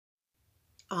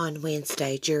On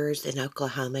Wednesday, jurors in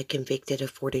Oklahoma convicted a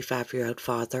 45-year-old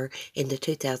father in the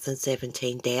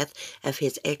 2017 death of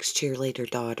his ex-cheerleader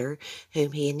daughter,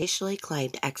 whom he initially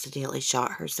claimed accidentally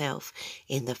shot herself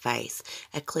in the face.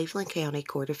 A Cleveland County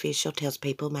court official tells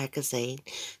People magazine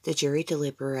the jury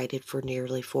deliberated for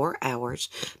nearly 4 hours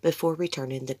before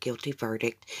returning the guilty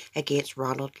verdict against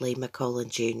Ronald Lee McCullen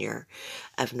Jr.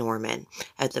 of Norman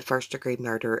of the first-degree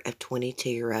murder of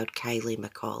 22-year-old Kaylee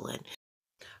McCullen.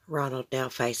 Ronald now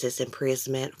faces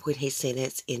imprisonment when he's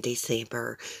sentenced in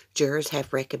December. Jurors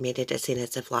have recommended a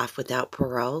sentence of life without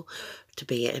parole to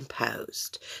be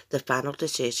imposed. The final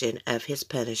decision of his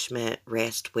punishment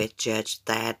rests with Judge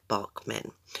Thad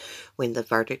Balkman. When the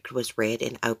verdict was read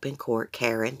in open court,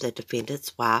 Karen, the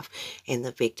defendant's wife and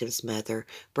the victim's mother,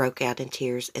 broke out in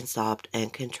tears and sobbed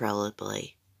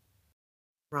uncontrollably.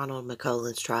 Ronald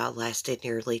McCullen's trial lasted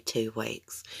nearly 2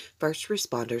 weeks. First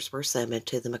responders were summoned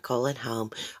to the McCullen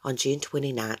home on June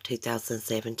 29,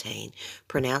 2017,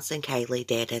 pronouncing Kaylee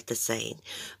dead at the scene.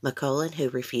 McCullen, who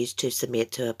refused to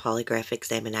submit to a polygraph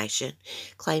examination,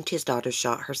 claimed his daughter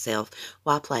shot herself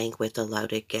while playing with a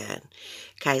loaded gun.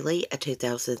 Kaylee, a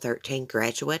 2013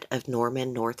 graduate of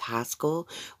Norman North High School,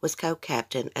 was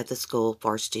co-captain of the school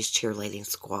varsity cheerleading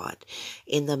squad.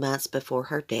 In the months before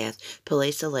her death,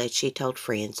 police alleged she told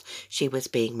friends she was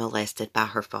being molested by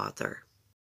her father.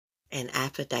 An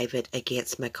affidavit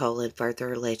against McCullen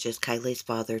further alleges Kaylee's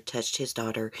father touched his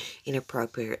daughter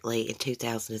inappropriately in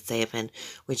 2007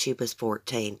 when she was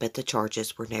 14, but the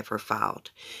charges were never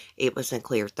filed. It was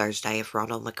unclear Thursday if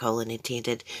Ronald McCullen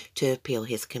intended to appeal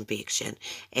his conviction.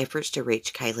 Efforts to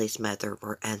reach Kaylee's mother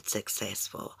were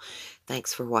unsuccessful.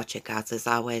 Thanks for watching, guys. As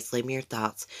always, leave me your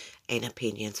thoughts and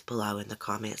opinions below in the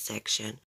comment section.